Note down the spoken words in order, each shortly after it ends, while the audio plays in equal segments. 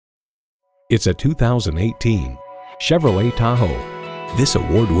It's a 2018 Chevrolet Tahoe. This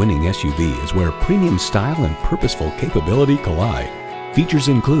award-winning SUV is where premium style and purposeful capability collide. Features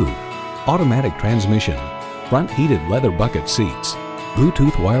include automatic transmission, front heated leather bucket seats,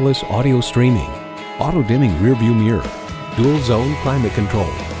 Bluetooth wireless audio streaming, auto-dimming rearview mirror, dual-zone climate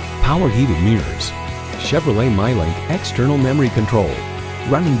control, power heated mirrors, Chevrolet MyLink external memory control,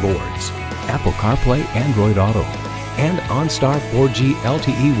 running boards, Apple CarPlay Android Auto, and OnStar 4G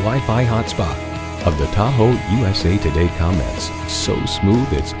LTE Wi-Fi hotspot. Of the Tahoe, USA Today comments, so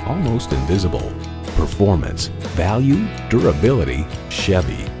smooth it's almost invisible. Performance, value, durability,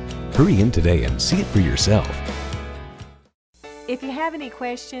 Chevy. Hurry in today and see it for yourself. If you have any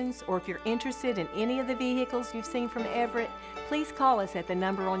questions or if you're interested in any of the vehicles you've seen from Everett, please call us at the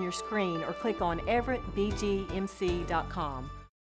number on your screen or click on everettbgmc.com.